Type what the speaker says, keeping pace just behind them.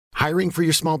Hiring for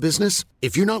your small business?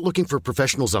 If you're not looking for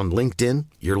professionals on LinkedIn,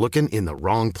 you're looking in the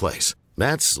wrong place.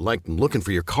 That's like looking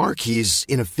for your car keys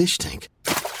in a fish tank.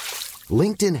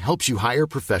 LinkedIn helps you hire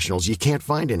professionals you can't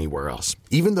find anywhere else,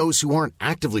 even those who aren't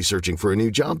actively searching for a new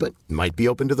job but might be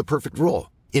open to the perfect role.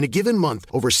 In a given month,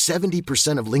 over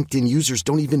 70% of LinkedIn users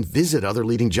don't even visit other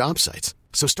leading job sites.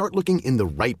 So start looking in the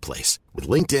right place. With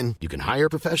LinkedIn, you can hire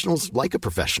professionals like a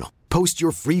professional. Post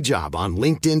your free job on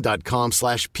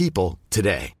linkedin.com/people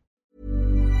today.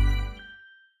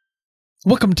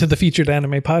 Welcome to the Featured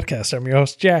Anime Podcast. I'm your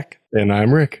host, Jack. And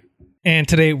I'm Rick. And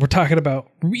today we're talking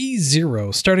about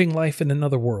ReZero, Starting Life in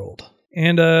Another World.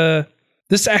 And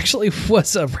this actually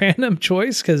was a random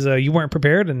choice because you weren't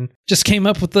prepared and just came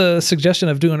up with the suggestion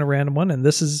of doing a random one. And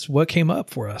this is what came up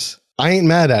for us. I ain't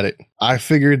mad at it. I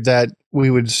figured that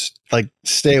we would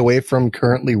stay away from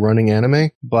currently running anime,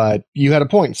 but you had a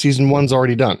point. Season 1's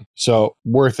already done. So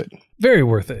worth it. Very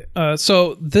worth it.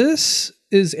 So this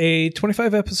is a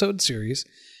 25 episode series.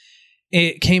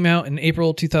 It came out in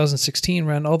April 2016,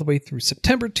 ran all the way through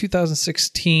September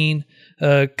 2016.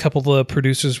 A couple of the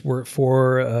producers worked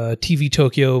for TV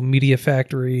Tokyo, Media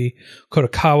Factory,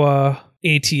 Kodokawa,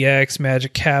 ATX,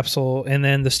 Magic Capsule, and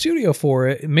then the studio for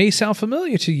it may sound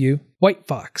familiar to you, White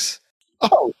Fox.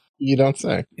 Oh, you don't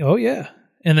say. Oh, yeah.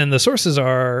 And then the sources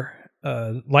are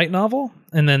light novel,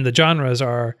 and then the genres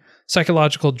are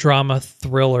psychological drama,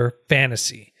 thriller,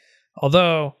 fantasy.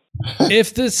 Although,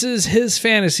 if this is his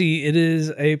fantasy, it is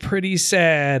a pretty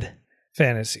sad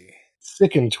fantasy.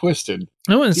 Sick and twisted.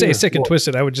 I wouldn't say sick and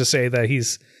twisted. I would just say that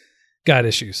he's got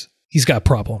issues. He's got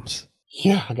problems.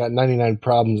 Yeah, I got 99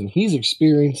 problems, and he's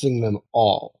experiencing them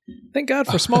all. Thank God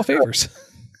for small favors.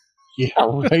 Yeah,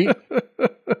 right?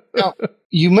 Now,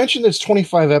 you mentioned it's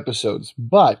 25 episodes,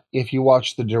 but if you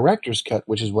watch the director's cut,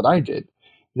 which is what I did,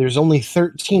 there's only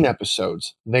 13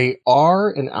 episodes. They are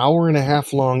an hour and a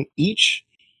half long each,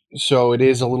 so it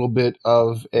is a little bit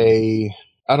of a,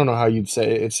 I don't know how you'd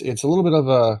say it. It's a little bit of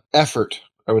a effort,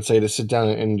 I would say, to sit down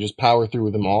and just power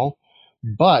through them all.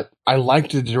 But I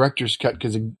liked the director's cut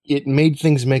because it made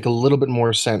things make a little bit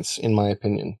more sense, in my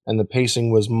opinion. And the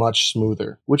pacing was much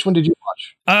smoother. Which one did you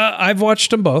watch? I've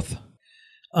watched them both.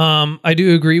 I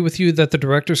do agree with you that the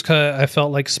director's cut, I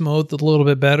felt like smoothed a little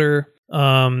bit better.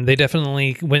 They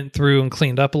definitely went through and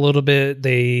cleaned up a little bit.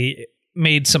 They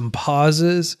made some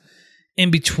pauses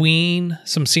in between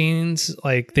some scenes.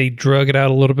 Like they drug it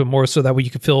out a little bit more so that way you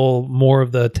could feel more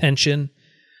of the tension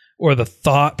or the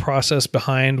thought process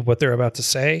behind what they're about to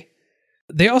say.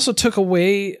 They also took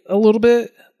away a little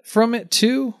bit from it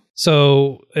too.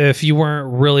 So if you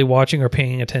weren't really watching or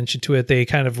paying attention to it, they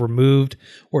kind of removed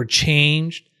or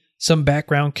changed some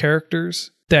background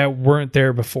characters that weren't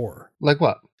there before. Like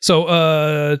what?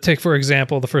 So take, for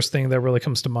example, the first thing that really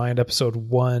comes to mind, episode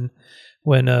 1,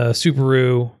 when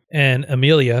Subaru and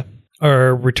Amelia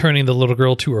are returning the little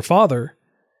girl to her father.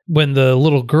 When the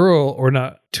little girl, or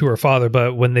not to her father,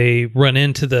 but when they run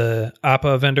into the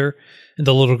Appa vendor and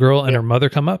the little girl and her mother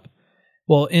come up.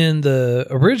 Well, in the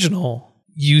original,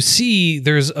 you see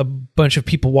there's a bunch of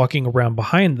people walking around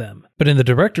behind them. But in the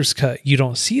director's cut, you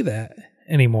don't see that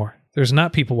anymore. There's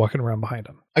not people walking around behind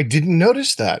them. I didn't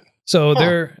notice that. So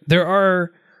there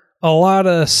are a lot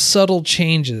of subtle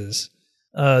changes.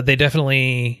 They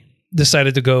definitely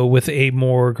decided to go with a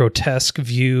more grotesque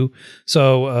view.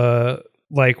 So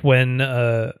like when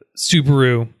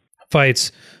Subaru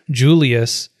fights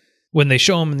Julius, when they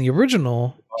show him in the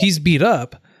original, he's beat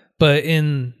up. But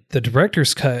in the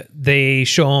director's cut, they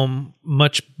show him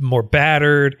much more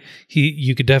battered.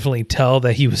 You could definitely tell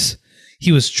that he was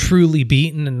truly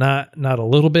beaten, and not a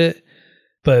little bit,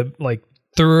 but like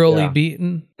thoroughly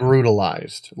beaten,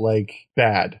 brutalized, like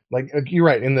bad. Like you're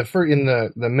right. In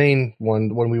the main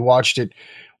one, when we watched it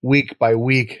week by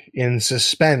week in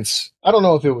suspense, I don't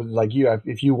know if it was like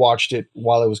if you watched it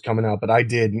while it was coming out, but I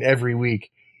did, and every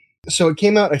week. So it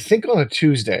came out, I think, on a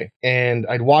Tuesday, and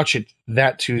I'd watch it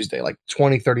that Tuesday, like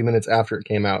 20-30 minutes after it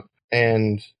came out.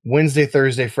 And Wednesday,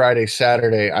 Thursday, Friday,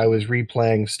 Saturday, I was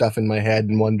replaying stuff in my head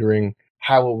and wondering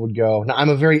how it would go. Now, I'm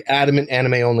a very adamant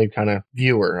anime-only kind of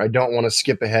viewer. I don't want to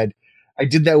skip ahead. I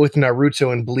did that with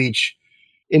Naruto and Bleach,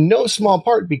 in no small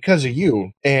part because of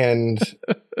you. And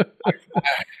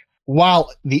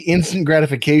while the instant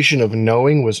gratification of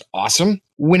knowing was awesome,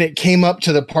 when it came up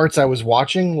to the parts I was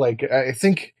watching, like I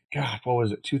think, God, what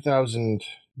was it, 2000,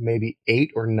 maybe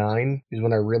 8 or 9 is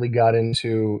when I really got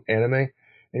into anime. And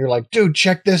you're like, dude,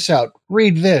 check this out.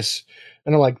 Read this.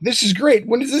 And I'm like, this is great.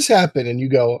 When does this happen? And you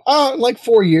go, like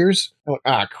 4 years. I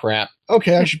went, crap.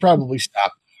 Okay, I should probably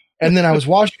stop. And then I was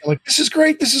watching, I'm like, this is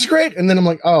great. This is great. And then I'm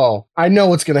like, oh, I know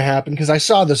what's going to happen because I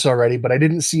saw this already, but I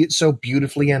didn't see it so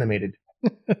beautifully animated.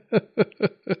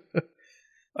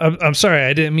 I'm sorry,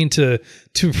 I didn't mean to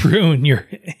ruin your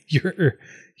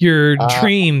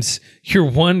dreams, your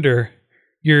wonder,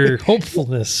 your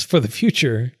hopefulness for the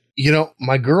future. You know,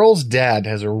 my girl's dad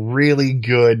has a really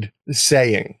good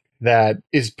saying that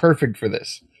is perfect for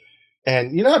this.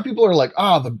 And you know how people are like,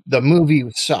 the movie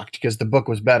sucked because the book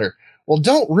was better. Well,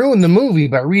 don't ruin the movie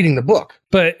by reading the book.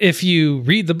 But if you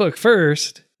read the book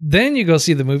first, then you go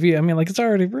see the movie, I mean, like, it's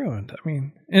already ruined. I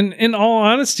mean, in all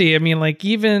honesty, I mean, like,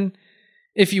 even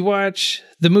if you watch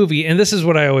the movie, and this is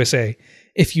what I always say,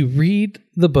 if you read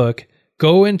the book,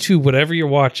 go into whatever you're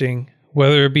watching,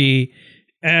 whether it be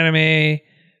anime,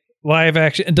 live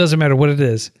action, it doesn't matter what it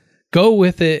is. Go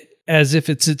with it as if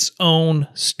it's its own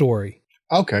story.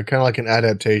 Okay, kind of like an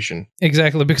adaptation.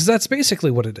 Exactly, because that's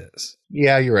basically what it is.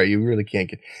 Yeah, you're right. You really can't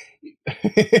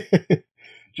get...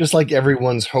 Just like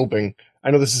everyone's hoping... I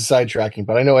know this is sidetracking,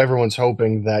 but I know everyone's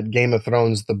hoping that Game of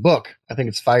Thrones, the book, I think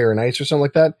it's Fire and Ice or something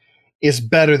like that, is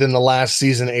better than the last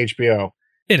season of HBO.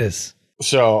 It is.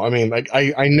 So, I mean, like,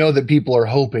 I know that people are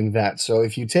hoping that. So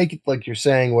if you take it like you're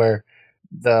saying where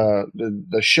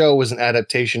the show was an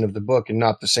adaptation of the book and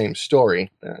not the same story,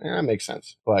 that makes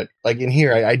sense. But like in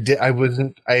here, I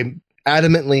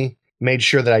adamantly made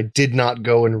sure that I did not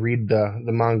go and read the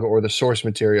manga or the source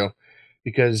material,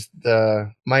 because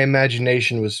my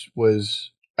imagination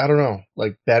was I don't know,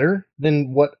 like, better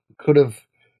than what could have.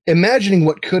 Imagining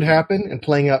what could happen and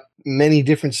playing out many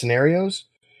different scenarios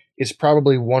is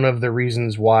probably one of the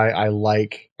reasons why I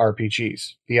like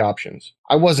RPGs, the options.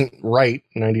 I wasn't right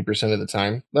 90% of the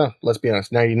time. Well, let's be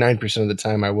honest, 99% of the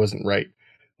time I wasn't right.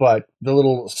 But the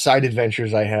little side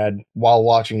adventures I had while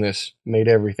watching this made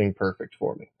everything perfect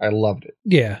for me. I loved it.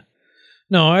 Yeah.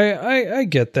 No, I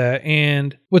get that.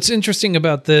 And what's interesting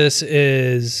about this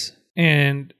is,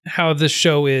 and how this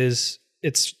show is,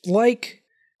 it's like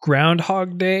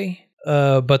Groundhog Day,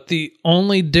 but the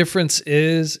only difference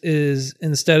is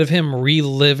instead of him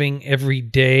reliving every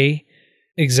day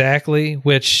exactly,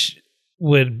 which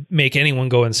would make anyone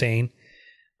go insane,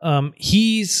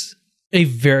 he's a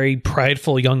very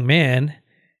prideful young man,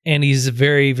 and he's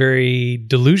very, very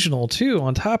delusional too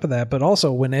on top of that. But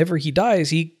also, whenever he dies,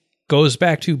 he goes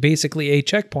back to basically a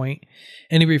checkpoint,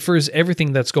 and he refers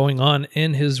everything that's going on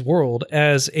in his world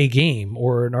as a game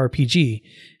or an RPG,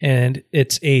 and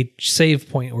it's a save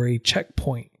point or a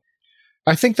checkpoint.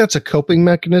 I think that's a coping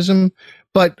mechanism,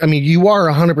 but I mean, you are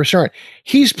 100% right.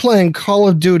 He's playing Call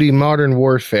of Duty Modern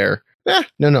Warfare.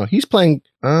 No, he's playing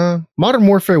Modern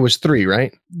Warfare was 3,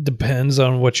 right? Depends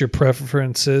on what your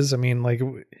preference is. I mean, like,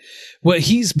 what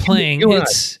he's playing,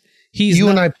 you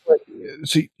and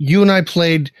I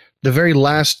played the very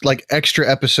last, like, extra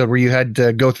episode where you had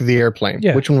to go through the airplane.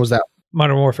 Yeah. Which one was that?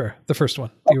 Modern Warfare, the first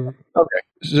one. Okay.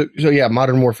 So yeah,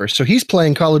 Modern Warfare. So he's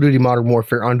playing Call of Duty Modern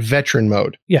Warfare on veteran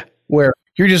mode. Yeah. Where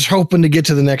you're just hoping to get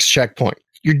to the next checkpoint.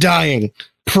 You're dying,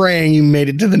 praying you made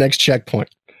it to the next checkpoint.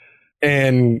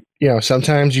 And, you know,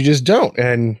 sometimes you just don't.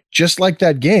 And just like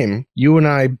that game, you and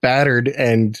I battered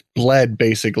and bled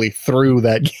basically through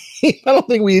that game. I don't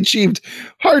think we achieved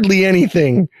hardly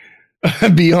anything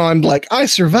beyond, like, I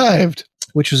survived,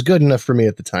 which was good enough for me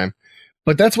at the time.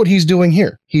 But that's what he's doing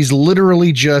here. He's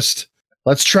literally just,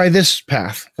 let's try this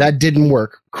path. That didn't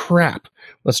work. Crap.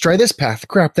 Let's try this path.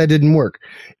 Crap, that didn't work.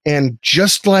 And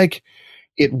just like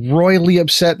it royally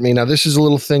upset me. Now, this is a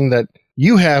little thing that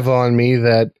you have on me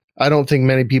that I don't think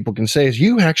many people can say, is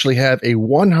you actually have a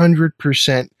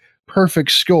 100% perfect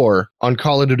score on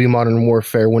Call of Duty Modern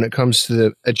Warfare when it comes to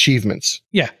the achievements.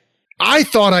 Yeah. I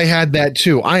thought I had that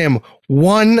too. I am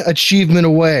one achievement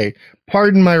away.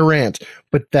 Pardon my rant,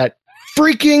 but that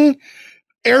freaking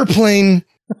airplane,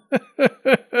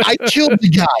 I killed the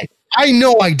guy. I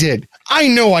know I did. I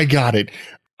know I got it.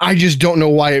 I just don't know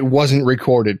why it wasn't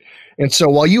recorded. And so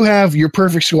while you have your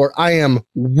perfect score, I am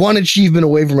one achievement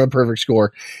away from a perfect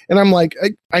score. And I'm like,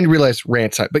 I realized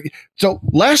rant time. But so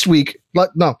last week,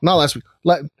 no, not last week.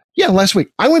 Last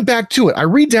week, I went back to it. I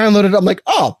re-downloaded it. I'm like,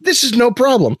 oh, this is no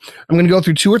problem. I'm going to go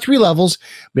through 2 or 3 levels.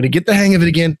 I'm going to get the hang of it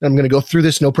again. I'm going to go through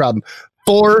this, no problem.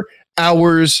 4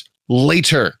 hours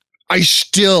later, I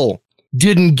still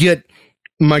didn't get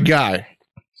my guy.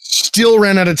 Still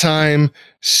ran out of time.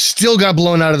 Still got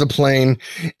blown out of the plane.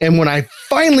 And when I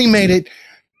finally made it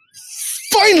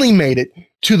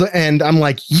to the end, I'm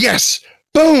like, yes,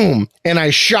 boom. And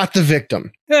I shot the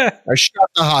victim. I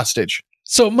shot the hostage.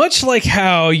 So much like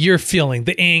how you're feeling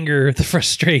the anger, the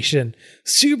frustration,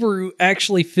 Subaru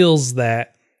actually feels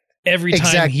that every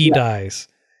time he dies.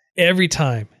 Every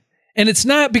time. And it's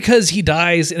not because he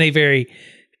dies in a very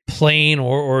plain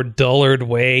or dullard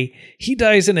way. He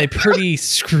dies in a pretty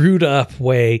screwed up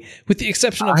way, with the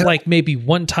exception of like maybe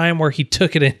one time where he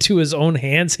took it into his own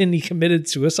hands and he committed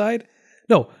suicide.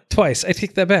 No, twice. I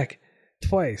take that back.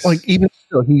 Twice. Like, even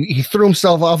still, he threw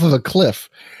himself off of a cliff.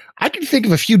 I can think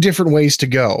of a few different ways to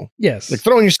go. Yes. Like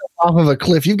throwing yourself off of a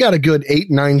cliff, you've got a good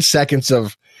 8-9 seconds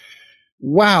of,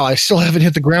 wow, I still haven't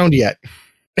hit the ground yet.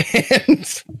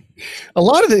 And a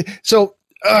lot of so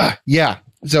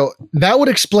that would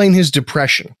explain his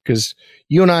depression, because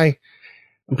you and I'm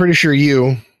pretty sure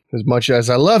you, as much as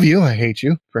I love you, I hate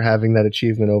you for having that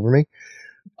achievement over me.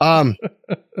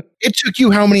 It took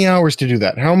you how many hours to do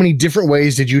that? How many different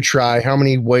ways did you try? How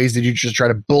many ways did you just try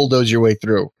to bulldoze your way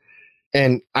through?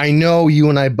 And I know you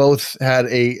and I both had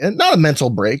not a mental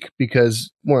break, because,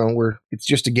 well, it's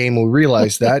just a game. We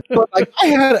realize that, but like I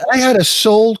had a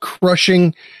soul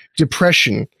crushing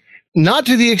depression, not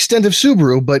to the extent of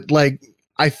Subaru, but like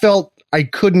I felt I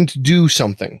couldn't do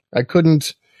something. I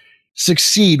couldn't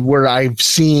succeed where I've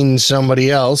seen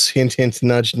somebody else. Hint, hint,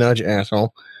 nudge, nudge,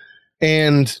 asshole.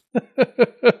 And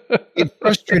it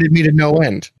frustrated me to no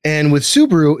end. And with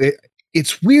Subaru,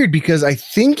 it's weird because I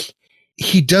think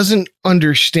he doesn't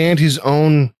understand his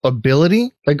own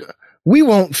ability. Like, we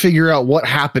won't figure out what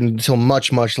happened until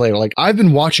much, much later. Like, I've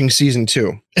been watching season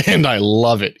 2 and I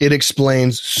love it. It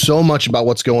explains so much about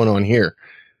what's going on here.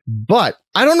 But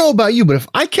I don't know about you, but if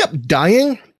I kept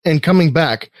dying and coming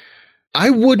back,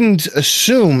 I wouldn't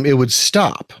assume it would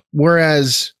stop.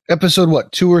 Whereas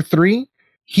episode 2 or 3,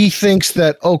 he thinks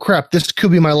that, oh crap, this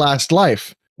could be my last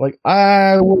life. Like,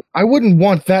 I wouldn't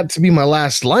want that to be my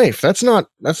last life. That's not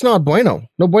bueno.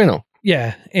 No bueno.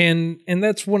 Yeah, and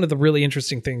that's one of the really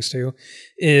interesting things too,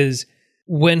 is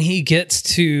when he gets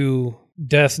to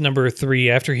death number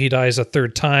 3 after he dies a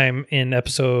third time in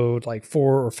episode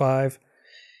 4 or 5,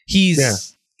 he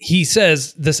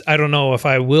says this, I don't know if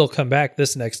I will come back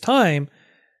this next time,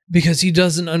 because he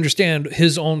doesn't understand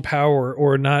his own power,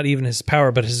 or not even his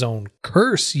power, but his own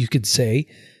curse, you could say.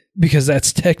 Because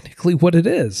that's technically what it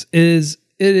is. It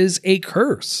is a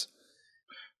curse.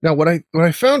 Now, what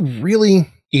I found really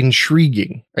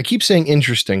intriguing, I keep saying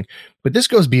interesting, but this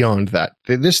goes beyond that.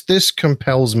 This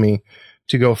compels me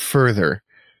to go further.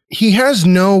 He has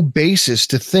no basis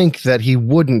to think that he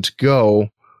wouldn't go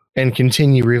and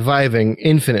continue reviving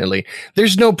infinitely.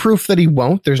 There's no proof that he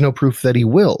won't. There's no proof that he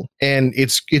will. And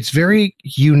it's very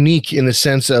unique in the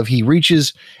sense of he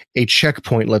reaches a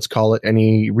checkpoint, let's call it, and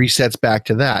he resets back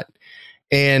to that.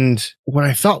 And what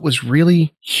I thought was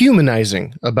really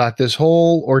humanizing about this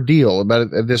whole ordeal, about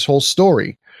this whole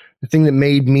story, the thing that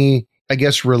made me, I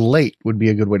guess, relate would be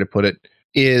a good way to put it,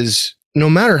 is no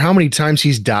matter how many times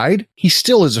he's died, he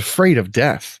still is afraid of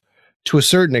death to a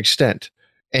certain extent.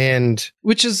 And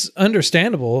which is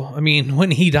understandable. I mean,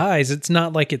 when he dies, it's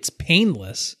not like it's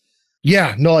painless.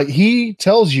 Yeah, no, like he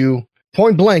tells you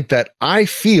point blank that I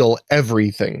feel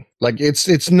everything. Like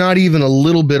it's not even a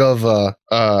little bit of a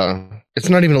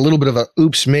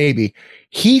oops maybe.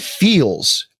 He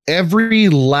feels every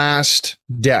last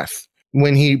death.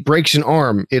 When he breaks an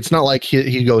arm, it's not like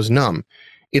he goes numb.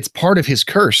 It's part of his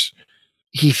curse.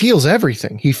 He feels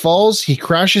everything. He falls, he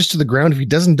crashes to the ground. If he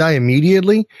doesn't die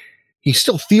immediately, he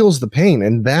still feels the pain,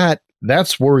 and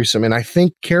that's worrisome. And I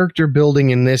think character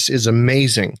building in this is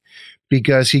amazing,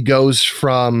 because he goes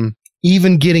from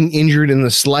even getting injured in the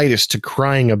slightest to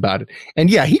crying about it. And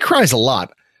yeah, he cries a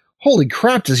lot. Holy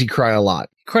crap, does he cry a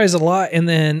lot? He cries a lot. And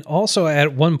then also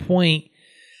at one point,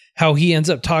 how he ends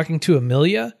up talking to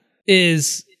Amelia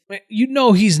is,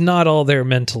 he's not all there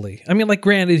mentally. I mean, like,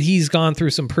 granted, he's gone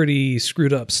through some pretty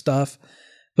screwed up stuff,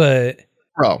 but...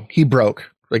 Bro, he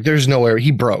broke. Like, there's nowhere.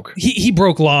 He broke. He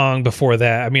broke long before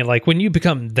that. I mean, like, when you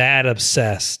become that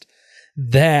obsessed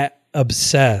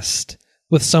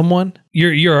with someone,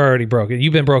 you're already broken.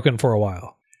 You've been broken for a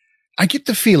while. I get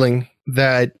the feeling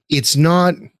that it's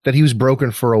not that he was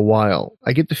broken for a while.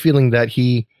 I get the feeling that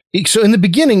so in the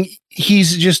beginning,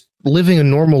 he's just living a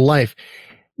normal life.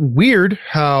 Weird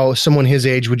how someone his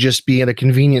age would just be at a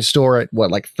convenience store at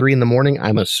 3 a.m.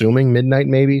 I'm assuming midnight,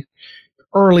 maybe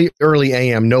early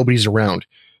AM. Nobody's around.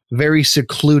 Very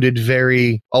secluded,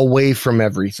 very away from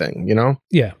everything,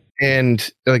 Yeah. And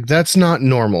like, that's not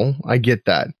normal. I get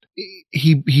that.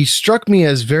 He struck me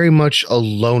as very much a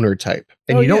loner type.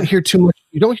 And you don't hear too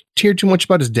much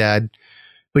about his dad,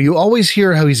 but you always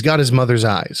hear how he's got his mother's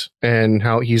eyes and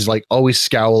how he's like always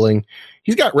scowling.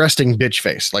 He's got resting bitch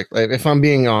face. Like, if I'm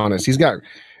being honest, he's got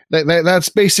that's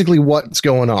basically what's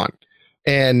going on.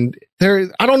 And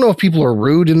I don't know if people are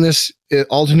rude in this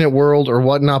alternate world or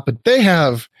whatnot, but they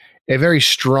have a very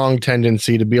strong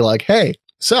tendency to be like, hey,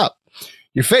 what's up?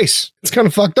 Your face, it's kind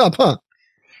of fucked up, huh?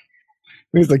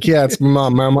 He's like, yeah, it's my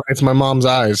mom. It's my mom's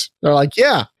eyes. They're like,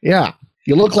 yeah.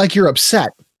 You look like you're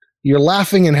upset. You're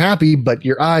laughing and happy, but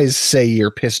your eyes say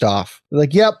you're pissed off. They're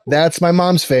like, yep, that's my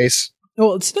mom's face.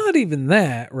 Well, it's not even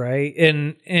that, right?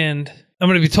 And I'm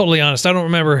going to be totally honest. I don't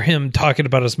remember him talking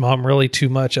about his mom really too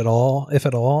much at all, if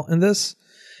at all, in this.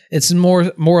 It's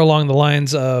more along the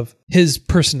lines of his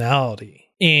personality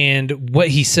and what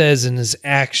he says in his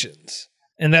actions.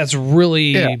 And that's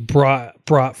really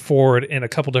brought forward in a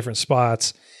couple different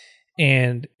spots.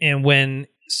 And when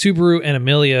Subaru and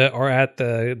Amelia are at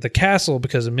the castle,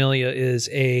 because Amelia is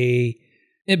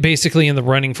basically in the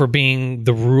running for being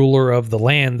the ruler of the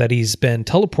land that he's been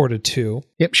teleported to.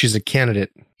 Yep, she's a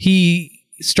candidate. He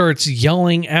starts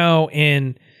yelling out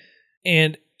and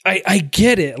I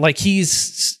get it. Like,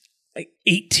 he's like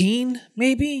 18,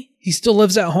 maybe. He still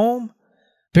lives at home.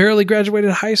 Barely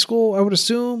graduated high school, I would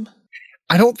assume.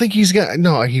 I don't think he's got...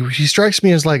 No, he strikes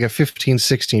me as like a 15,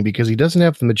 16 because he doesn't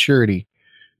have the maturity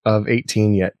of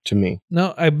 18 yet to me.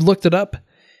 No, I looked it up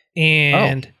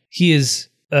and he is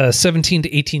 17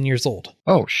 to 18 years old.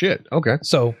 Oh, shit. Okay.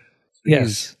 So,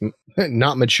 yes. He's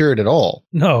not matured at all.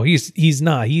 No, he's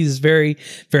not. He's very,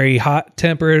 very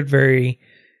hot-tempered, very,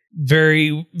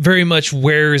 very, very much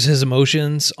wears his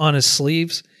emotions on his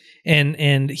sleeves.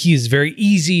 And he's very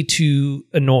easy to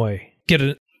annoy.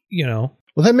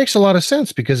 Well, that makes a lot of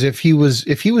sense because if he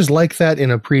was like that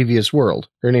in a previous world,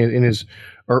 or in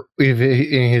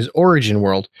his origin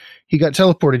world, he got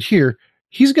teleported here.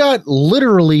 He's got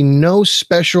literally no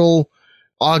special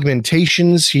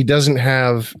augmentations. He doesn't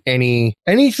have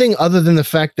anything other than the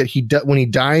fact that when he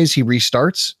dies, he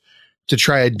restarts to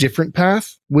try a different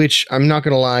path, which I'm not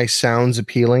going to lie sounds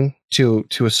appealing to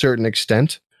a certain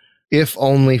extent, if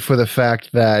only for the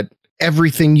fact that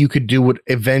everything you could do would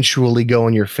eventually go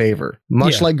in your favor.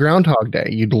 Much like Groundhog Day.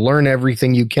 You'd learn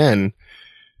everything you can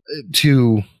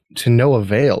to no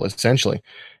avail, essentially.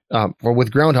 Or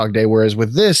with Groundhog Day, whereas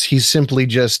with this, he's simply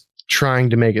just trying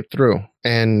to make it through.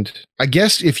 And I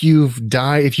guess if you've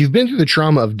been through the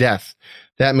trauma of death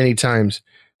that many times,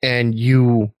 and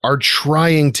you are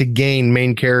trying to gain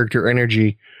main character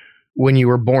energy when you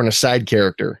were born a side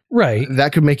character, right?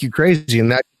 That could make you crazy,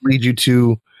 and that could lead you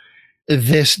to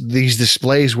these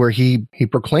displays where he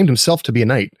proclaimed himself to be a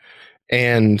knight,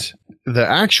 and the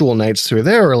actual knights through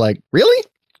there are like, really?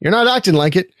 You're not acting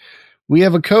like it. We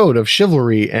have a code of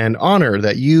chivalry and honor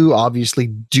that you obviously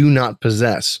do not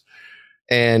possess.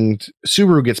 And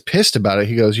Subaru gets pissed about it.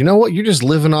 He goes, you know what? You're just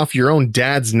living off your own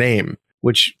dad's name,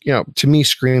 which, to me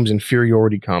screams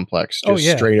inferiority complex.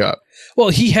 Just straight up. Well,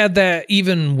 he had that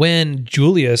even when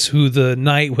Julius, who the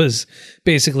knight was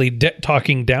basically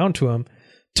talking down to him,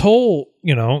 told,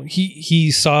 he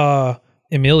saw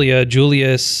Amelia.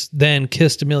 Julius then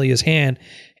kissed Amelia's hand,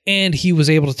 and he was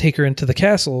able to take her into the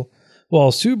castle,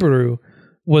 while Subaru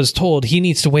was told he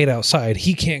needs to wait outside.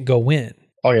 He can't go in.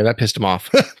 Oh yeah, that pissed him off.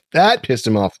 That pissed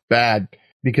him off bad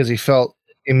because he felt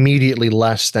immediately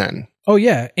less than. Oh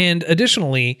yeah, and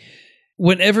additionally,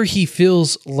 whenever he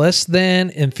feels less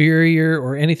than, inferior,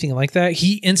 or anything like that,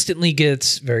 he instantly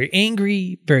gets very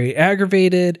angry, very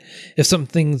aggravated. If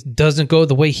something doesn't go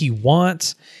the way he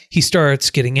wants, he starts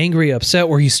getting angry, upset,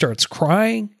 or he starts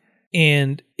crying.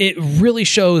 And it really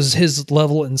shows his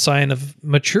level and sign of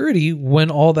maturity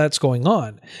when all that's going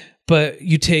on. But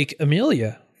you take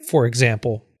Amelia, for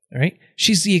example, right?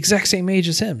 She's the exact same age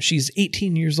as him. She's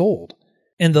 18 years old.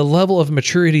 And the level of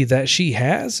maturity that she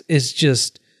has is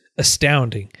just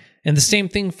astounding. And the same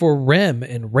thing for Rem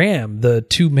and Ram, the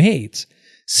two maids.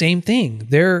 Same thing.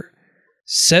 They're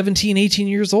 17, 18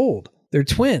 years old. They're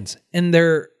twins. And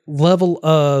their level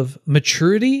of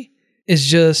maturity is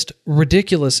just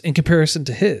ridiculous in comparison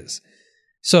to his.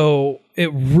 So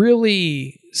it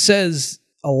really says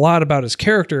a lot about his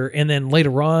character. And then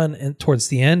later on and towards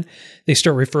the end, they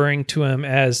start referring to him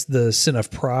as the sin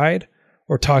of pride,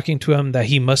 or talking to him that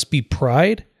he must be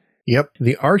pride. Yep.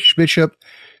 The Archbishop,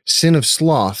 Sin of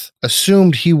Sloth,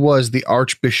 assumed he was the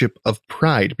Archbishop of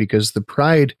Pride because the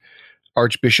Pride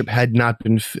Archbishop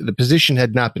the position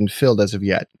had not been filled as of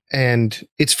yet. And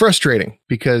it's frustrating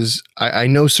because I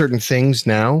know certain things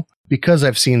now, because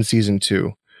I've seen season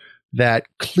 2, that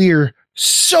clear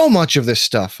so much of this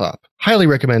stuff up. Highly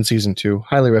recommend season 2.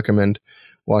 Highly recommend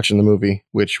watching the movie,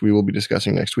 which we will be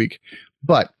discussing next week.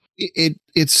 But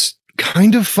it's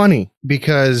kind of funny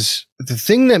because the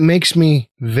thing that makes me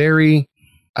very,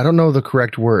 I don't know the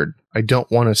correct word. I don't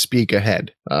want to speak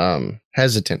ahead.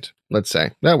 Hesitant, let's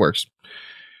say. That works.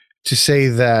 To say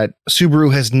that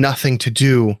Subaru has nothing to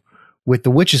do with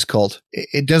the witches cult,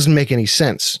 it doesn't make any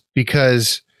sense,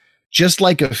 because just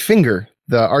like a finger,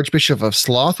 the Archbishop of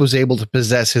Sloth was able to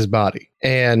possess his body.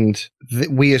 And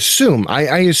we assume, I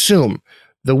assume,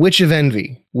 the Witch of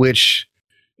Envy, which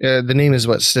the name is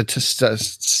what? Stadla?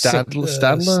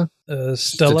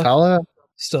 Stella.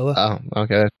 Stella. Oh,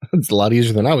 okay. That's a lot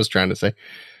easier than I was trying to say.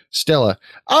 Stella.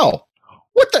 Oh,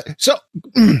 what the? So,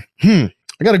 I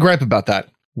got a gripe about that.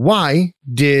 Why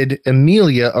did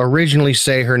Amelia originally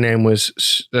say her name was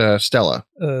Stella?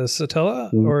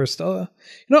 Satella or Stella?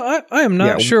 You know, I am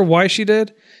not sure why she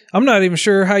did. I'm not even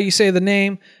sure how you say the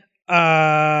name.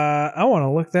 I want to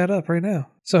look that up right now.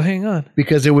 So hang on.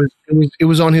 Because it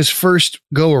was on his first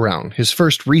go around, his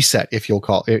first reset, if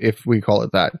we call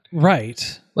it that.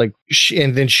 Right. Like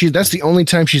that's the only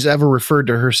time she's ever referred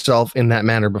to herself in that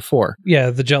manner before. Yeah,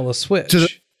 the jealous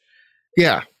switch.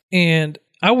 Yeah. And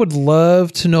I would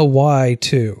love to know why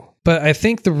too. But I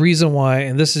think the reason why,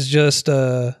 and this is just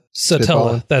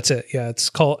Satella. That's it. Yeah,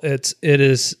 it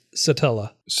is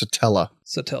Satella.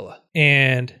 Satella.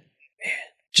 And man,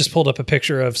 just pulled up a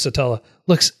picture of Satella.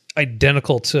 Looks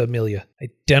identical to Amelia.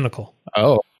 Identical.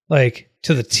 Oh. Like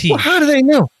to the T. Well, how do they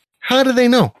know? I don't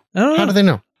know. How do they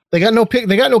know? They got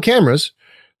no cameras.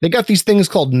 They got these things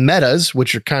called metas,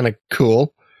 which are kind of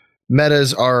cool.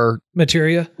 Metas are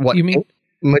materia. What you mean?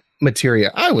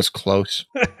 Materia. I was close.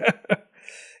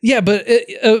 Yeah, but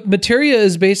materia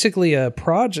is basically a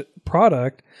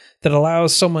product that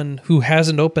allows someone who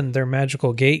hasn't opened their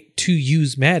magical gate to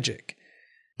use magic.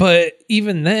 But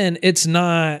even then, it's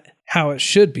not how it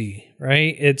should be,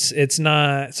 right? It's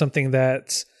not something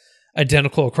that's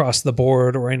identical across the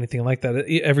board or anything like that.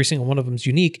 Every single one of them is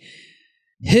unique.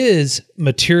 His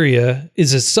materia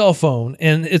is his cell phone,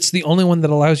 and it's the only one that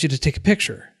allows you to take a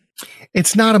picture.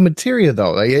 It's not a materia,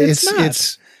 though. It's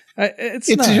just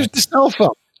a cell phone.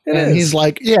 He's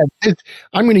like, yeah,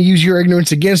 I'm going to use your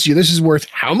ignorance against you. This is worth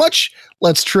how much?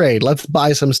 Let's trade. Let's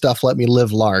buy some stuff. Let me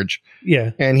live large.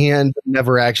 Yeah. And he ended up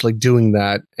never actually doing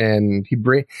that. And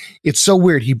it's so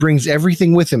weird. He brings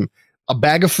everything with him, a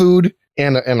bag of food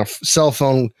and a cell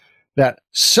phone that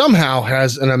somehow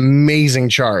has an amazing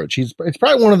charge. It's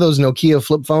probably one of those Nokia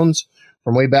flip phones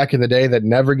from way back in the day that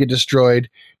never get destroyed,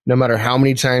 no matter how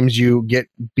many times you get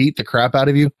beat the crap out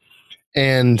of you.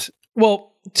 And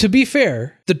well, to be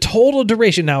fair, the total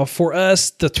duration now for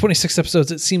us, the 26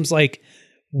 episodes, it seems like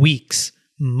weeks,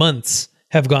 months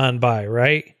have gone by,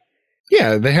 right?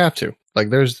 Yeah, they have to. But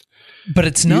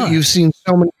it's not. You've seen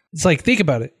so many. It's like, think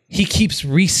about it. He keeps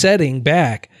resetting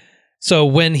back. So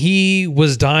when he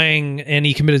was dying and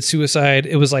he committed suicide,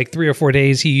 it was like 3 or 4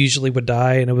 days he usually would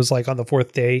die. And it was like on the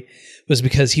 4th day was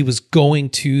because he was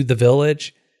going to the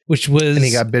village, which was... And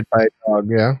he got bit by a dog,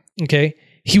 yeah. Okay.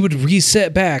 He would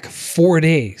reset back 4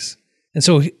 days. And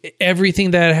so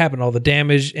everything that happened, all the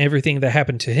damage, everything that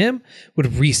happened to him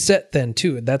would reset then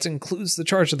too. And that includes the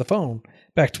charge of the phone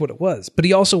back to what it was. But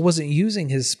he also wasn't using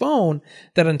his phone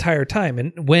that entire time.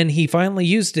 And when he finally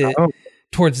used it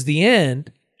towards the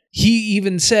end, he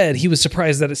even said he was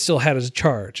surprised that it still had a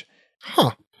charge.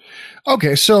 Huh.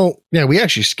 Okay, so yeah, we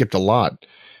actually skipped a lot.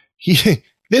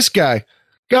 This guy,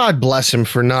 God bless him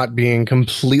for not being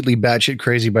completely batshit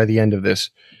crazy by the end of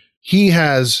this. He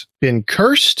has been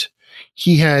cursed.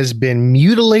 He has been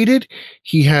mutilated.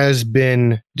 He has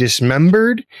been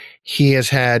dismembered. He has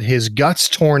had his guts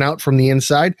torn out from the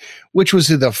inside, which was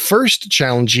the first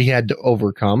challenge he had to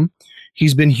overcome.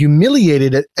 He's been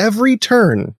humiliated at every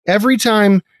turn. Every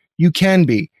time you can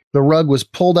be, the rug was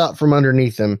pulled out from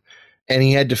underneath him, and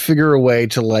he had to figure a way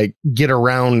to get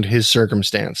around his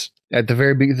circumstance. At the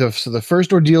very beginning, so the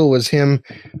first ordeal was him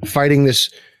fighting this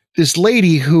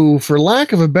lady who, for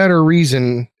lack of a better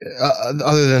reason,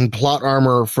 other than plot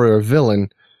armor for a villain,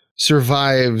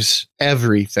 survives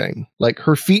everything. Like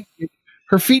her feet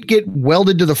get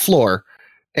welded to the floor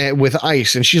with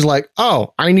ice, and she's like,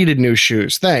 "Oh, I needed new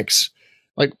shoes, thanks."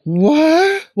 Like,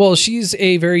 what? Well, she's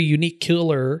a very unique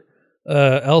killer,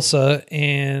 Elsa,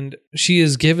 and she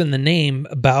is given the name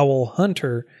Bowel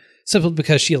Hunter simply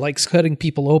because she likes cutting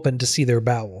people open to see their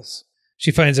bowels.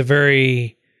 She finds it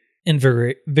very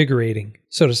invigorating,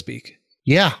 so to speak.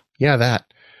 Yeah, that.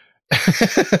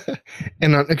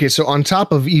 And okay, so on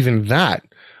top of even that,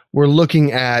 we're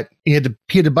looking at he had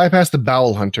to bypass the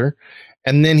Bowel Hunter,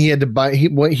 and then he had to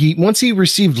once he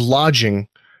received lodging.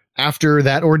 After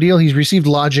that ordeal, he's received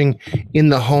lodging in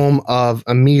the home of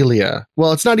Amelia.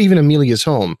 Well, it's not even Amelia's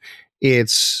home.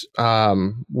 It's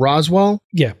Roswell.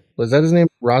 Yeah. Was that his name?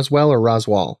 Roswell or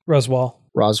Roswell?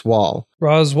 Roswell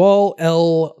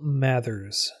L.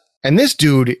 Mathers. And this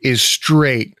dude is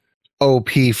straight OP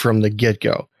from the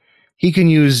get-go. He can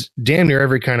use damn near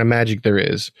every kind of magic there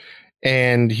is.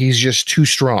 And he's just too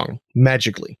strong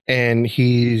magically. And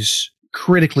he's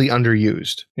critically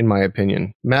underused, in my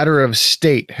opinion. Matter of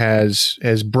State has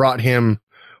brought him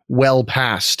well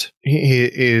past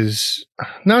his,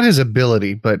 not his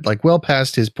ability, but like well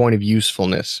past his point of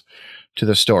usefulness to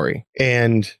the story.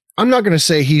 And I'm not going to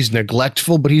say he's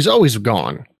neglectful, but he's always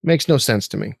gone. Makes no sense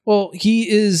to me. Well, he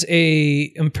is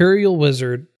a Imperial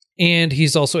wizard, and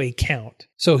he's also a count.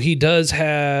 So he does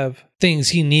have things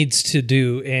he needs to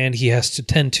do and he has to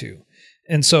tend to.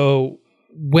 And so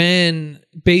when,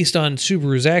 based on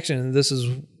Subaru's action, and this is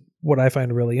what I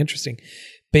find really interesting,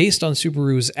 based on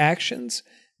Subaru's actions,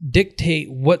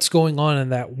 dictate what's going on in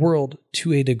that world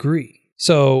to a degree.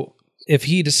 So if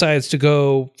he decides to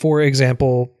go, for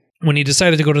example, when he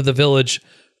decided to go to the village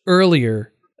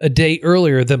earlier, a day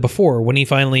earlier than before, when he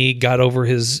finally got over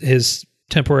his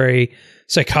temporary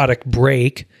psychotic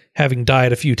break, having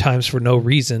died a few times for no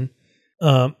reason,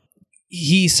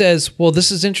 he says, well,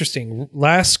 this is interesting.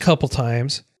 Last couple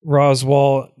times,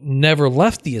 Roswaal never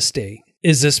left the estate.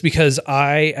 Is this because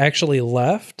I actually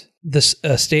left this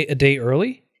estate a day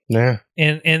early? Yeah.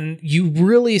 And you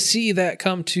really see that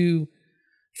come to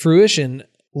fruition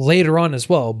later on as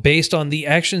well, based on the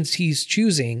actions he's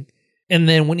choosing. And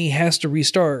then when he has to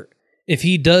restart, if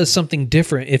he does something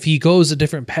different, if he goes a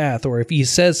different path, or if he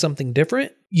says something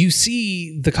different, you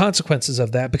see the consequences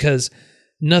of that, because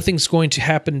nothing's going to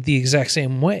happen the exact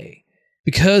same way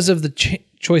because of the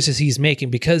choices he's making,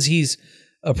 because he's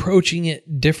approaching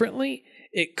it differently.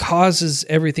 It causes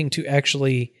everything to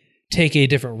actually take a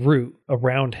different route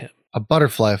around him. A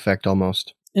butterfly effect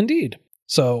almost. Indeed.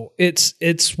 So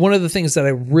it's one of the things that I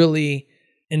really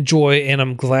enjoy, and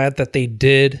I'm glad that they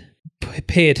did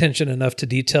pay attention enough to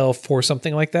detail for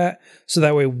something like that. So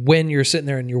that way, when you're sitting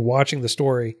there and you're watching the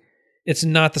story, it's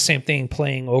not the same thing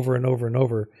playing over and over and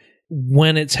over.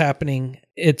 When it's happening,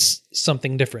 it's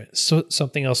something different. So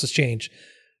something else has changed.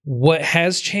 What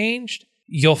has changed,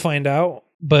 you'll find out.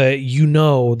 But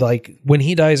like when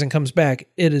he dies and comes back,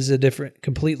 it is a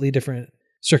completely different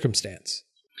circumstance.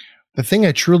 The thing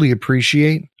I truly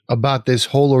appreciate about this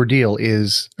whole ordeal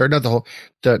is, or not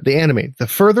the anime, the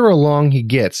further along he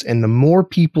gets and the more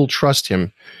people trust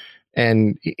him,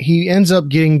 and he ends up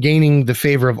gaining the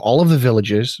favor of all of the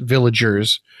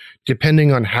villagers,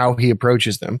 depending on how he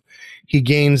approaches them. He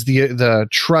gains the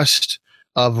trust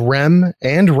of Rem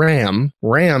and Ram.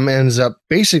 Ram ends up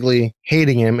basically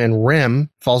hating him, and Rem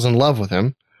falls in love with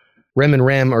him. Rem and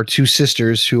Ram are two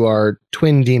sisters who are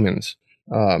twin demons.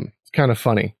 Kind of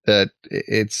funny that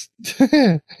it's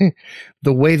the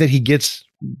way that he gets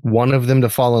one of them to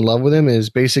fall in love with him is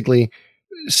basically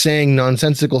saying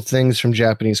nonsensical things from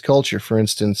Japanese culture. For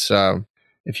instance,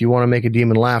 if you want to make a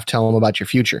demon laugh, tell him about your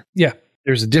future. Yeah.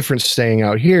 There's a difference saying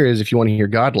out here is if you want to hear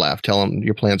God laugh, tell him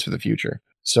your plans for the future.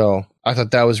 So I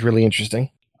thought that was really interesting.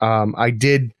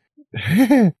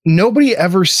 Nobody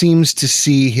ever seems to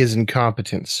see his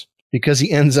incompetence, because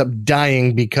he ends up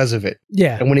dying because of it.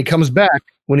 Yeah. And when he comes back,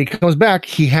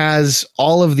 he has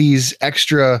all these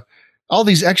extra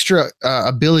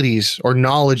abilities or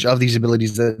knowledge of these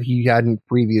abilities that he hadn't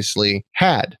previously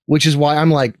had, which is why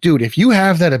I'm like, dude, if you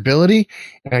have that ability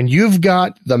and you've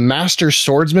got the master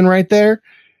swordsman right there,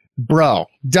 bro,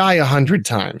 die 100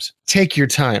 times, take your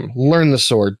time, learn the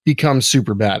sword, become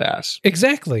super badass.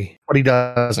 Exactly. But he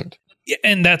doesn't.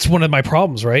 And that's one of my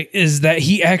problems, right? Is that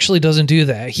he actually doesn't do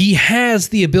that. He has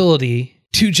the ability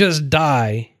to just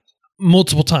die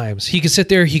multiple times. He can sit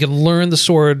there, he can learn the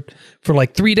sword for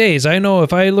like 3 days. I know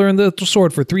if I learn the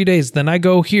sword for 3 days, then I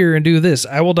go here and do this,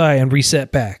 I will die and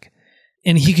reset back.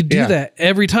 And he could do that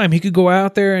every time. He could go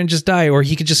out there and just die, or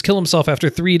he could just kill himself after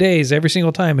 3 days every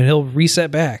single time, and he'll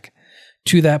reset back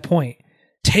to that point.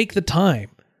 Take the time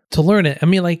to learn it. I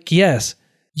mean, like, yes,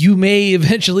 you may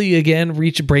eventually again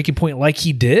reach a breaking point like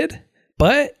he did,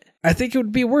 but I think it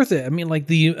would be worth it. I mean, like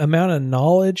the amount of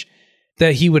knowledge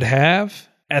that he would have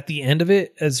at the end of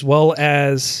it, as well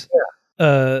as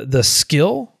the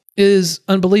skill, is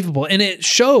unbelievable. And it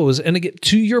shows, and again,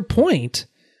 to your point,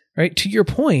 right? To your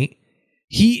point,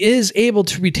 he is able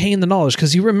to retain the knowledge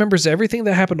because he remembers everything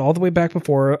that happened all the way back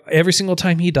before, every single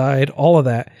time he died, all of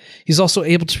that. He's also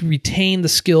able to retain the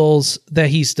skills that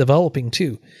he's developing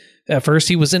too. At first,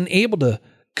 he wasn't able to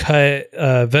cut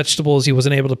vegetables. He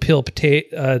wasn't able to peel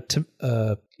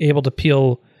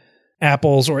peel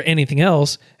apples or anything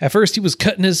else. At first, he was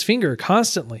cutting his finger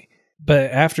constantly.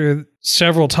 But after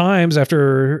several times,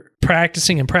 after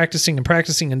practicing and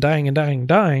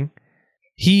dying,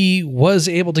 he was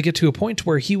able to get to a point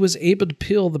where he was able to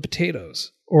peel the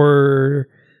potatoes or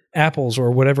apples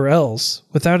or whatever else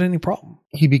without any problem.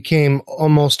 He became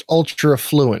almost ultra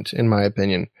fluent, in my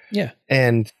opinion. Yeah.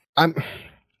 And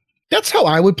that's how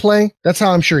I would play. That's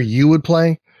how I'm sure you would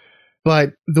play.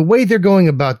 But the way they're going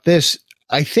about this,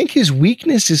 I think his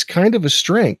weakness is kind of a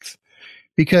strength,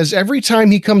 because every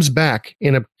time he comes back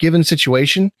in a given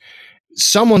situation,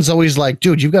 someone's always like,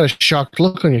 dude, you've got a shocked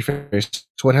look on your face.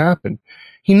 What happened?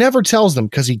 He never tells them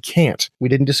because he can't. We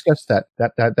didn't discuss that.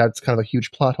 That's kind of a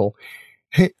huge plot hole.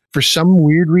 For some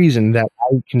weird reason that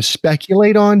I can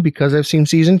speculate on because I've seen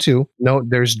season 2. No,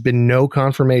 there's been no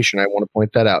confirmation. I want to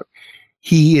point that out.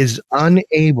 He is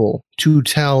unable to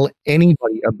tell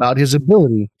anybody about his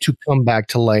ability to come back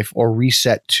to life or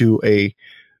reset to a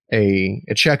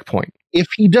checkpoint. If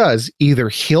he does, either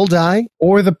he'll die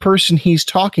or the person he's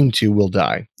talking to will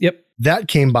die. Yep. That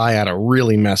came by at a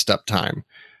really messed up time.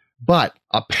 But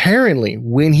apparently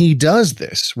when he does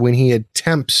this, when he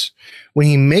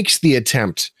makes the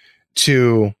attempt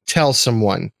to tell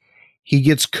someone, he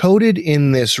gets coated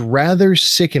in this rather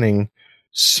sickening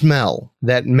smell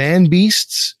that man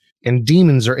beasts and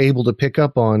demons are able to pick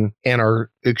up on and are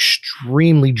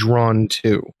extremely drawn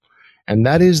to. And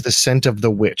that is the scent of the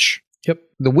witch. Yep.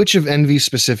 The Witch of Envy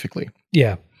specifically.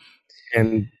 Yeah.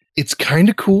 And it's kind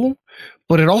of cool,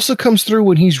 but it also comes through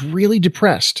when he's really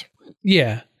depressed.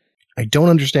 Yeah. I don't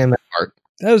understand that part.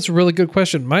 That was a really good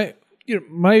question. My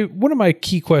one of my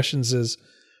key questions is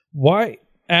why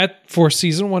for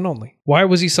season 1 only? Why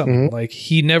was he summoned? Mm-hmm. Like,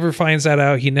 he never finds that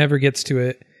out. He never gets to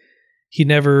it. He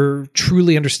never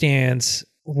truly understands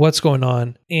what's going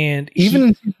on. And even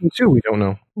in season 2, we don't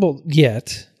know. Well,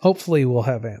 yet. Hopefully we'll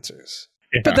have answers.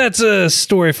 Yeah. But that's a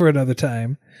story for another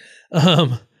time.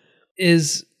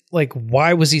 Is like,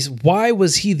 why was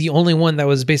he the only one that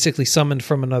was basically summoned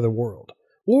from another world?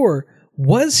 Or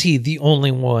was he the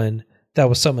only one that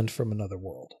was summoned from another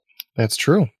world? That's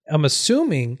true. I'm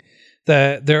assuming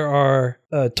that there are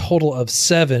a total of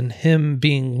 7, him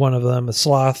being one of them, a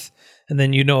sloth, and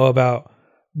then about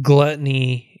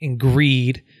gluttony and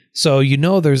greed. So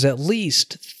there's at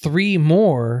least 3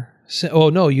 more. Oh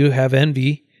no, you have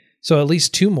envy. So at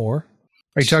least 2 more.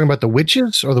 Are you talking about the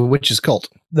witches or the witches cult?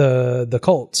 The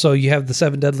cult. So you have the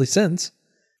 7 deadly sins.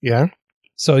 Yeah.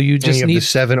 So you just need the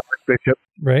 7 archbishops.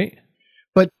 Right.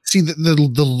 But see,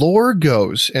 the lore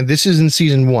goes, and this is in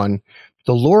season 1,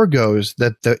 the lore goes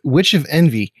that the Witch of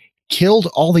Envy killed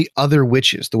all the other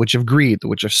witches, the Witch of Greed, the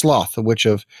Witch of Sloth, the Witch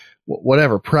of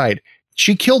whatever, Pride.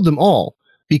 She killed them all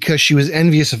because she was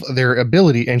envious of their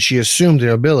ability and she assumed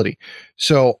their ability.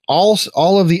 So all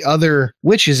of the other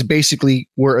witches basically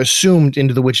were assumed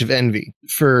into the Witch of Envy,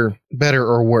 for better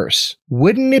or worse.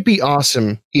 Wouldn't it be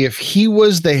awesome if he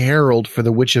was the herald for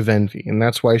the Witch of Envy? And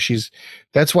that's why he's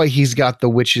got the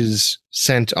witch's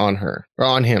scent on her, or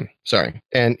on him, sorry.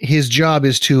 And his job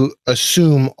is to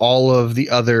assume all of the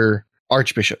other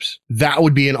archbishops. That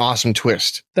would be an awesome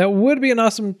twist. That would be an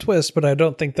awesome twist, but I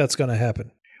don't think that's going to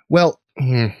happen. Well,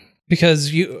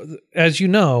 because as you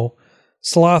know,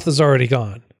 Sloth is already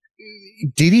gone.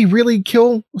 Did he really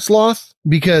kill Sloth?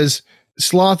 Because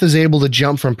Sloth is able to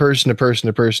jump from person to person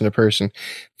to person to person.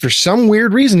 For some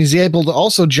weird reason, he's able to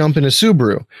also jump into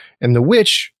Subaru, and the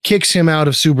witch kicks him out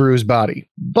of Subaru's body.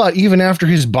 But even after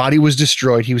his body was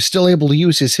destroyed, he was still able to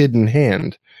use his hidden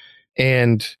hand.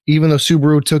 And even though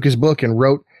Subaru took his book and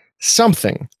wrote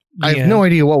something, I have no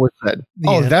idea what was said.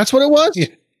 Oh, that's what it was?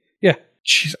 Yeah.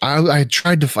 Jeez,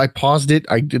 I paused it.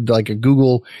 I did like a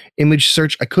Google image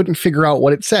search. I couldn't figure out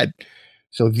what it said.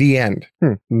 So the end.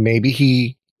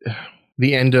 Maybe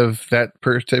the end of that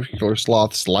particular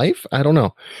sloth's life? I don't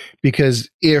know.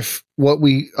 Because if what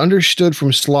we understood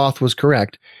from Sloth was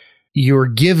correct, you're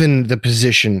given the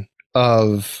position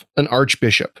of an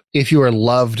archbishop if you are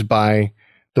loved by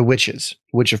the witches.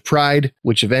 Witch of Pride,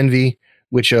 Witch of Envy,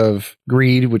 Witch of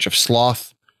Greed, Witch of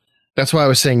Sloth. That's why I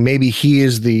was saying maybe he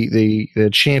is the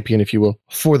champion, if you will,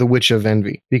 for the Witch of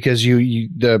Envy, because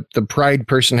the Pride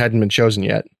person hadn't been chosen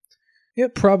yet. Yeah,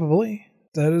 probably.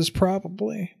 That is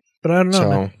probably. But I don't know.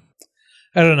 Man.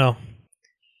 I don't know.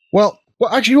 Well,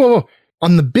 actually,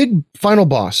 on the big final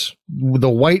boss, the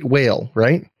white whale,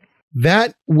 right?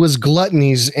 That was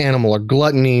Gluttony's animal, or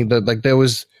Gluttony. That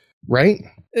was right.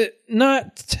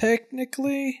 Not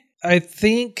technically. I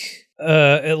think.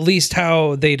 At least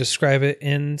how they describe it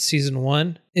in season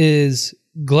 1 is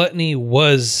Gluttony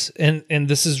was, and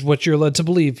this is what you're led to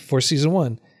believe for season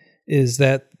 1, is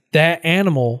that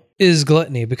animal is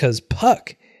Gluttony, because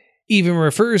Puck even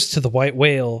refers to the white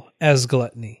whale as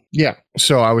Gluttony. Yeah.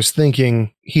 So I was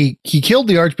thinking he killed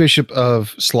the Archbishop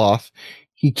of Sloth.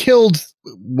 He killed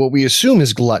what we assume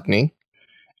is Gluttony.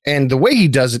 And the way he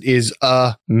does it is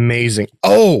amazing.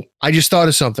 Oh, I just thought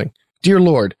of something. Dear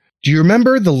Lord. Do you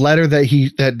remember the letter that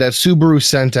Subaru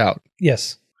sent out?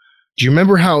 Yes. Do you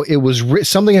remember how it was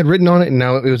something had written on it and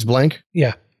now it was blank?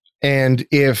 Yeah. And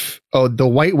if the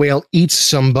white whale eats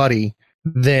somebody,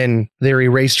 then they're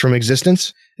erased from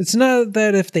existence? It's not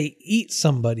that if they eat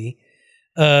somebody.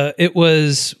 It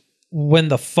was when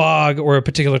the fog or a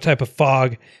particular type of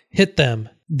fog hit them,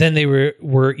 then they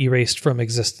were erased from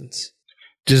existence.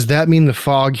 Does that mean the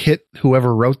fog hit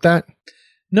whoever wrote that?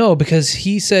 No, because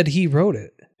he said he wrote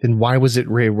it. Then why was it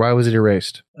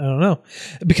erased? I don't know.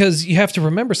 Because you have to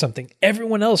remember something.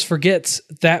 Everyone else forgets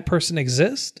that person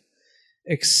exists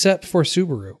except for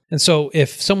Subaru. And so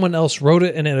if someone else wrote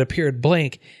it and it appeared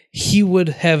blank, he would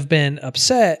have been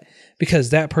upset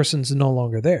because that person's no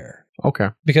longer there. Okay.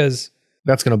 Because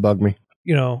that's going to bug me.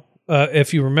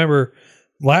 If you remember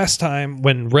last time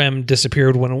when Rem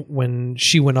disappeared, when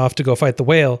she went off to go fight the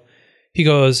whale, he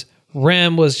goes,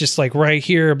 Rem was just like right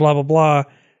here, blah, blah, blah.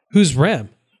 Who's Rem?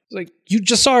 Like, you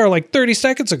just saw her like 30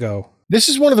 seconds ago. This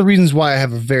is one of the reasons why I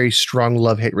have a very strong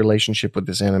love-hate relationship with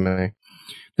this anime.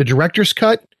 The director's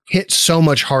cut hit so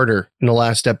much harder in the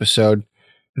last episode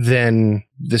than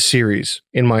the series,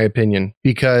 in my opinion,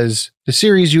 because the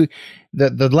series,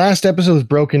 the last episode is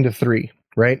broken into 3,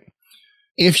 right?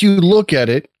 If you look at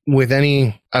it with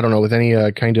any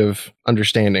kind of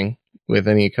understanding, with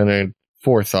any kind of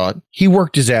forethought, he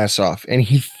worked his ass off and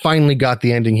he finally got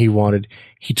the ending he wanted.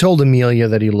 He told Amelia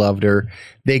that he loved her.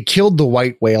 They killed the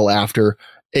white whale after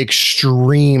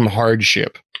extreme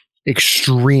hardship.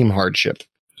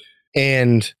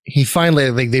 And he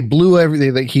finally, they blew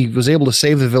everything. He was able to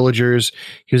save the villagers.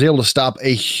 He was able to stop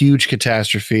a huge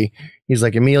catastrophe. He's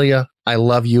like, Amelia, I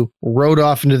love you. Rode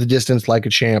off into the distance like a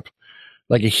champ,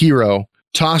 like a hero,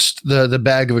 tossed the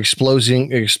bag of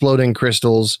exploding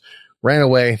crystals, ran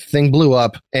away, thing blew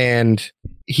up, and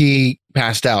he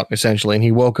passed out, essentially. And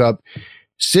he woke up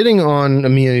sitting on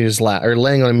Amelia's lap, or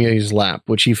laying on Amelia's lap,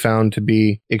 which he found to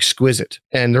be exquisite.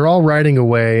 And they're all riding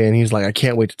away, and he's like, I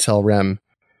can't wait to tell Rem.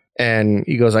 And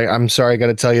he goes, I'm sorry, I got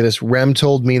to tell you this. Rem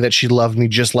told me that she loved me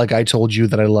just like I told you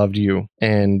that I loved you.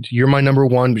 And you're my number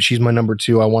 1, but she's my number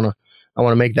 2. I want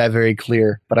to make that very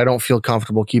clear, but I don't feel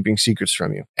comfortable keeping secrets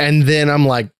from you. And then I'm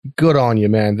like, good on you,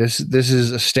 man. This is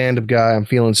a stand-up guy. I'm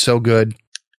feeling so good.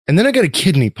 And then I got a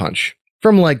kidney punch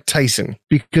from like Tyson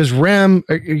because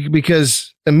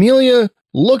Amelia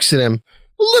looks at him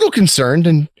a little concerned,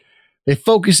 and they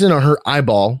focus in on her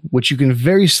eyeball, which you can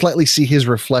very slightly see his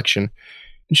reflection.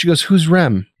 And she goes, who's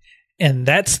Rem? And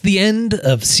that's the end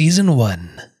of season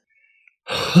 1.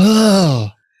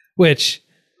 Which,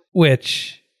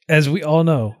 as we all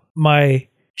know, my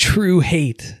true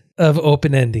hate of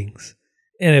open endings.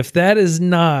 And if that is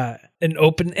not an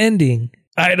open ending,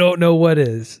 I don't know what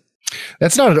is.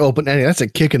 That's not an open ending. That's a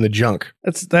kick in the junk.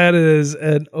 That is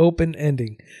an open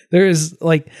ending. There's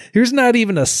not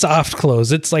even a soft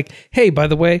close. It's like, hey, by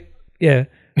the way, yeah,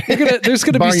 there's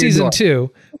gonna be season 2,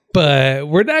 but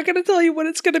we're not gonna tell you when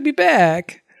it's gonna be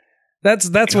back. That's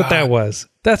what that was.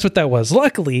 That's what that was.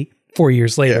 Luckily, 4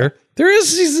 years later, there is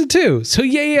season 2. So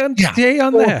yay on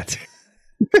that.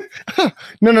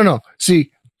 No.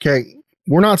 See, okay,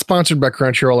 we're not sponsored by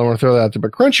Crunchyroll. I want to throw that out there,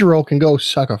 but Crunchyroll can go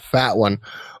suck a fat one.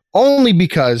 Only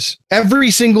because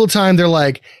every single time they're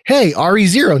like, hey,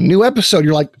 RE0, new episode.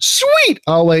 You're like, sweet.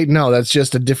 Oh, wait, no, that's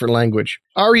just a different language.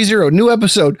 RE0, new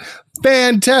episode.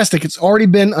 Fantastic. It's already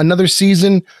been another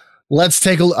season. Let's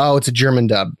take a look. Oh, it's a German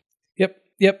dub. Yep.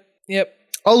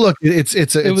 Oh, look, it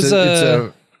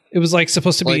was like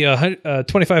supposed to be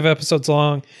 25 episodes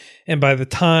long. And by the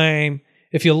time,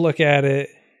 if you look at it,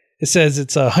 it says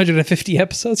it's 150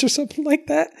 episodes or something like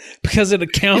that, because it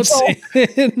accounts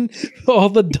in all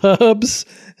the dubs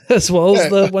as well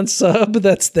as the one sub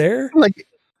that's there. Like,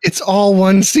 it's all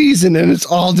one season and it's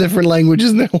all different languages.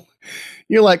 And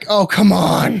you're like, oh, come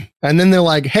on. And then they're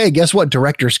like, hey, guess what?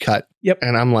 Director's cut. Yep.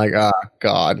 And I'm like, oh,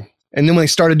 God. And then when they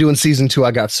started doing season 2, I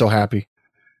got so happy.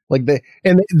 Like they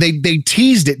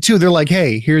teased it too. They're like,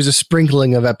 hey, here's a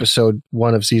sprinkling of episode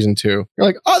 1 of season 2. You're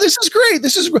like, oh, this is great.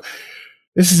 This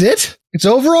is it? It's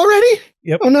over already?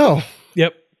 Yep. Oh no.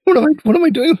 Yep. What am I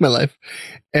doing with my life?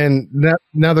 And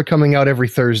now they're coming out every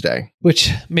Thursday.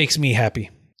 Which makes me happy.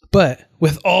 But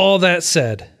with all that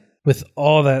said,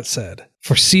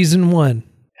 for season 1,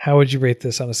 how would you rate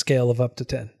this on a scale of up to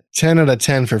 10? 10 out of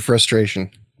 10 for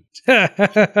frustration.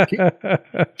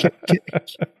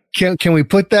 Can we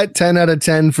put that 10 out of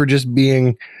 10 for just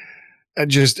being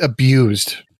just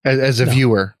abused as a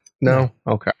viewer? No?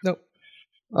 Okay. Nope.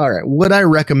 All right. Would I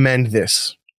recommend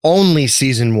this? Only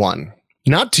season 1.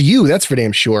 Not to you, that's for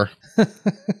damn sure.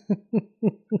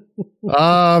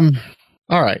 All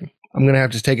right. I'm going to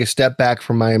have to take a step back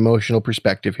from my emotional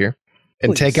perspective here.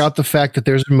 And take out the fact that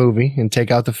there's a movie, and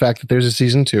take out the fact that there's a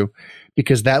season 2,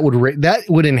 because that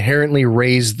would inherently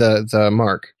raise the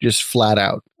mark just flat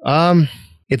out.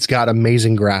 It's got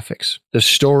amazing graphics. The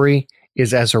story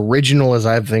is as original as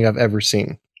I think I've ever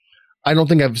seen. I don't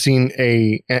think I've seen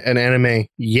an anime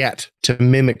yet to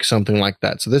mimic something like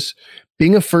that. So this,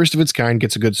 being a first of its kind,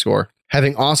 gets a good score.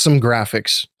 Having awesome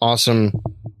graphics, awesome,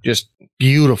 just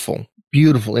beautiful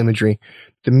imagery.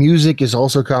 The music is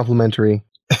also complimentary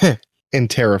and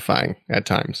terrifying at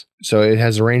times. So it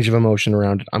has a range of emotion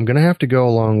around it. I'm going to have to go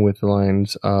along with the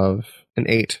lines of an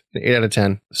 8 out of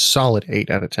 10, solid 8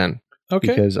 out of 10. Okay.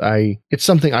 Because it's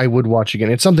something I would watch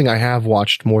again. It's something I have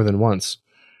watched more than once.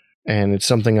 And it's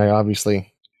something I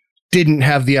obviously didn't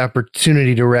have the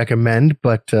opportunity to recommend,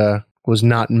 but was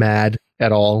not mad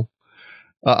at all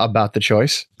about the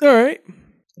choice. All right.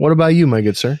 What about you, my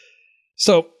good sir?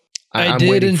 So I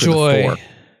did enjoy.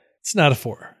 It's not a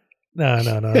 4. No.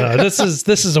 This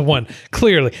is a 1.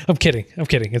 Clearly, I'm kidding.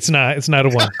 It's not a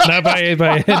 1. Not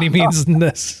by any means.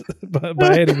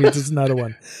 By any means, it's not a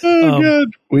 1. Oh, God.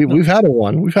 We've had a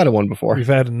 1. We've had a 1 before. We've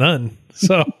had a none.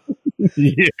 So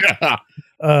yeah.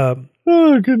 Oh,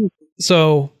 goodness.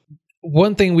 So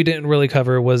one thing we didn't really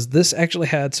cover was this actually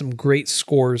had some great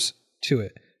scores to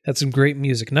it. Had some great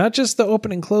music, not just the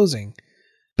opening and closing,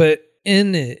 but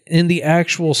in the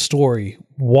actual story,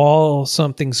 while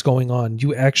something's going on,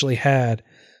 you actually had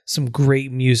some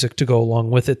great music to go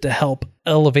along with it to help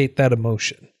elevate that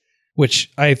emotion,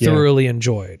 which I thoroughly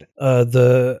enjoyed.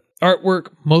 The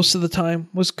artwork most of the time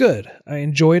was good. I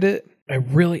enjoyed it. I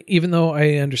really, even though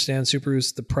I understand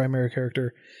Subaru's the primary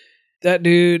character, that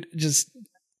dude just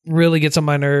really gets on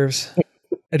my nerves.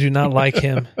 I do not like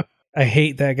him. I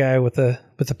hate that guy with a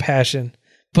passion,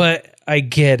 but I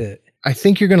get it. I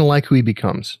think you're going to like who he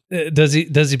becomes. Does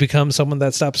he become someone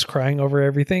that stops crying over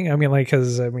everything? I mean,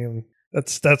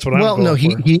 that's what I'm going no,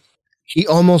 for. he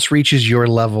almost reaches your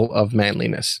level of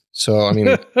manliness. So, I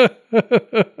mean,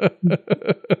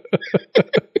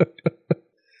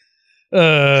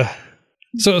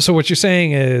 So what you're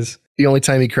saying is the only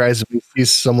time he cries is if he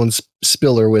sees someone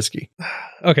spill their whiskey.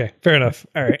 Okay, fair enough.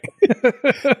 All right.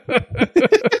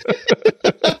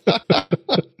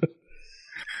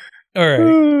 All right.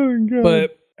 Oh,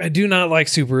 but I do not like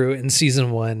Subaru in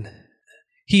season 1.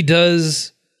 He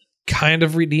does kind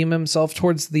of redeem himself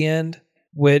towards the end,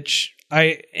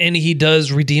 and he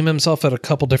does redeem himself at a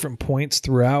couple different points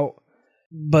throughout.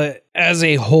 But as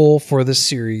a whole for this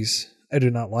series, I do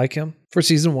not like him for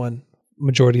season 1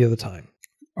 majority of the time.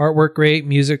 Artwork great,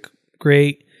 music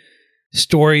great,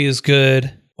 story is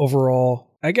good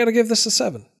overall. I got to give this a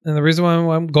 7. And the reason why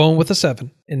I'm going with a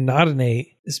 7 and not an 8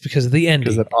 is because of the ending.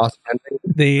 Because of awesome ending.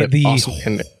 The awesome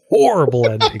ending. Horrible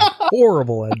ending.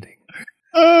 Horrible ending.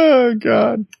 Oh,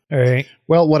 God. All right.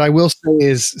 Well, what I will say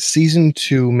is season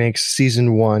 2 makes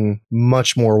season 1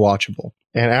 much more watchable.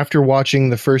 And after watching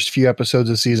the first few episodes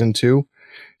of season 2,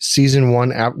 season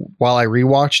 1, while I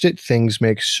rewatched it, things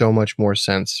make so much more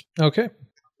sense. Okay.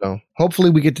 So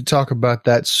hopefully we get to talk about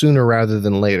that sooner rather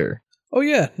than later. Oh,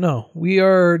 yeah. No, we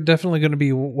are definitely going to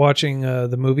be watching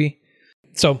the movie.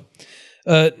 So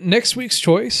next week's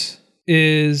choice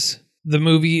is the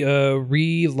movie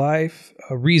ReZero,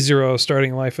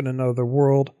 Starting Life in Another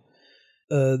World,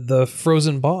 The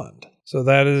Frozen Bond. So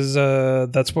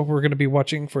that's what we're going to be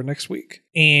watching for next week.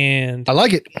 And I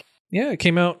like it. Yeah, it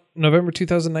came out November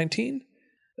 2019.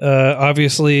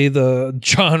 Obviously, the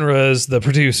genres, the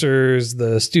producers,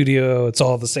 the studio, it's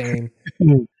all the same.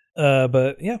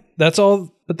 But yeah, that's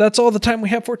all. But that's all the time we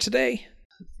have for today.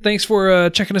 Thanks for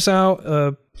checking us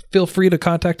out. Feel free to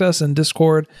contact us in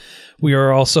Discord. We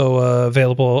are also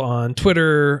available on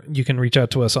Twitter. You can reach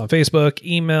out to us on Facebook,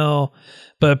 email,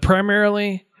 but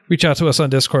primarily reach out to us on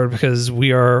Discord because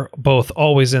we are both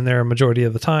always in there a majority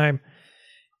of the time.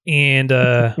 And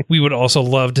we would also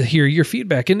love to hear your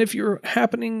feedback. And if you're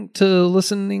happening to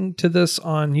listening to this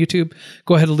on YouTube,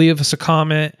 go ahead and leave us a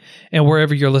comment. And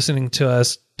wherever you're listening to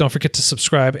us, don't forget to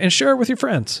subscribe and share it with your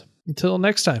friends. Until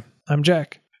next time, I'm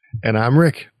Jack. And I'm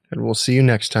Rick. And we'll see you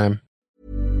next time.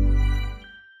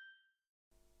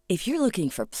 If you're looking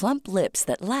for plump lips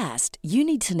that last, you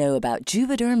need to know about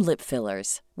Juvederm lip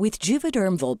fillers. With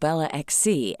Juvederm Volbella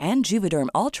XC and Juvederm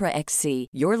Ultra XC,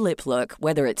 your lip look,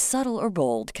 whether it's subtle or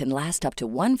bold, can last up to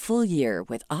 1 full year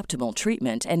with optimal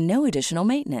treatment and no additional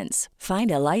maintenance.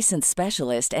 Find a licensed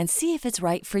specialist and see if it's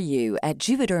right for you at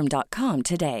Juvederm.com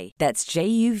today. That's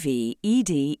JUVEDERM.com.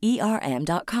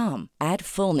 Add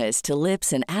fullness to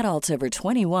lips in adults over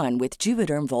 21 with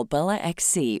Juvederm Volbella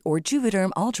XC or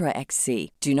Juvederm Ultra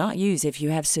XC. Do not use if you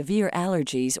have severe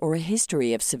allergies or a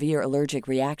history of severe allergic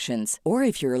reactions, or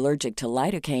if if you're allergic to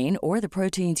lidocaine or the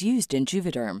proteins used in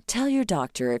Juvederm. Tell your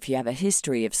doctor if you have a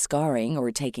history of scarring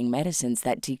or taking medicines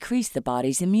that decrease the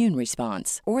body's immune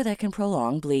response or that can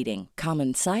prolong bleeding.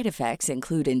 Common side effects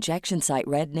include injection site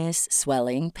redness,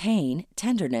 swelling, pain,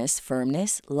 tenderness,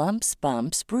 firmness, lumps,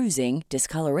 bumps, bruising,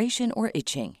 discoloration, or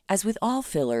itching. As with all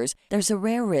fillers, there's a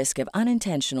rare risk of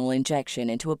unintentional injection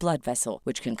into a blood vessel,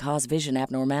 which can cause vision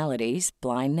abnormalities,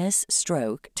 blindness,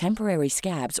 stroke, temporary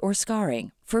scabs, or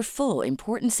scarring. For full,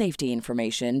 important safety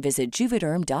information, visit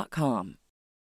Juvederm.com.